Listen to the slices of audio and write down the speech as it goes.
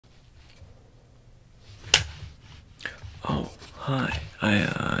Oh, hi.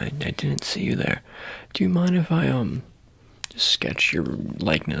 I didn't see you there. Do you mind if I just sketch your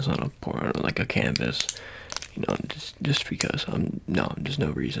likeness on like a canvas? You know, just because no, there's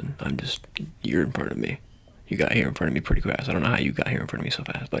no reason. You're in front of me. You got here in front of me pretty fast. I don't know how you got here in front of me so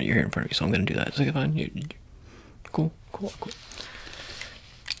fast, but you're here in front of me, so I'm gonna do that. Is it fine? Cool.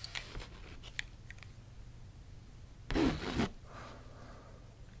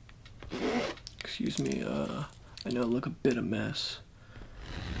 Excuse me, I know I look a bit a mess,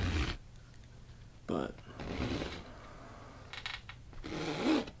 but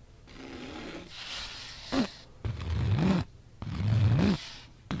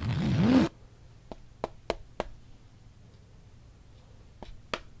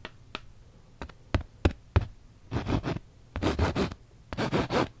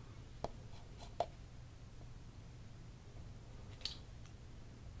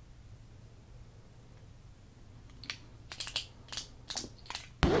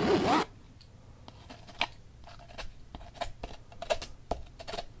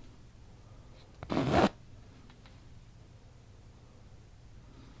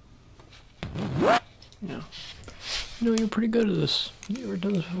yeah. You know, you're pretty good at this. You ever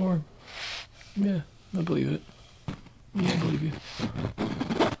done this before? Yeah, I believe it. Yeah, I believe you.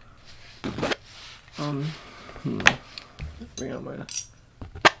 Bring out my.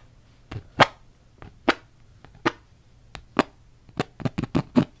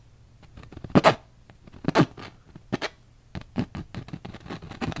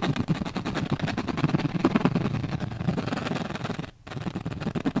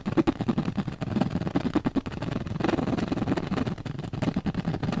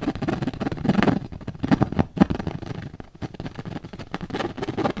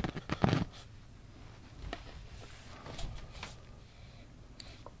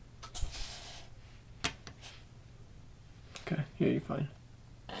 Okay, yeah, you're fine.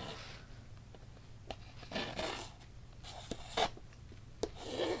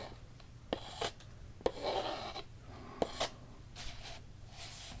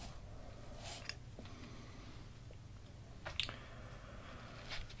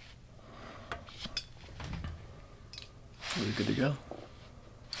 Are we good to go?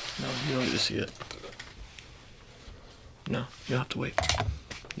 No, you don't need to see it. No, you don't have to wait.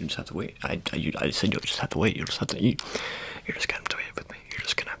 You just have to wait. I said you just have to wait. You're just gonna have to wait with me. You're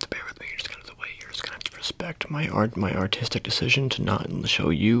just gonna have to bear with me. You're just gonna have to wait. You're just gonna have to respect my artistic decision to not show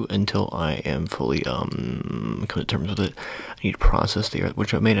you until I am fully come to terms with it. I need to process the art,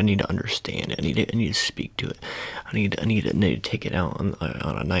 which I need to understand. I need to speak to it. I need to take it out on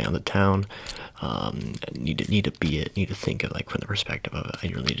a night on the town. I need to be it. Need to think of like from the perspective of it. I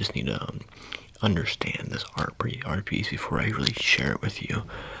really just need to understand this art piece before I really share it with you.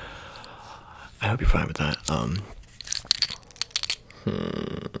 I hope you're fine with that.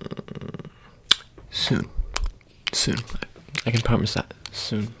 Soon. I can promise that.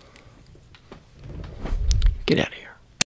 Soon. Get out of here.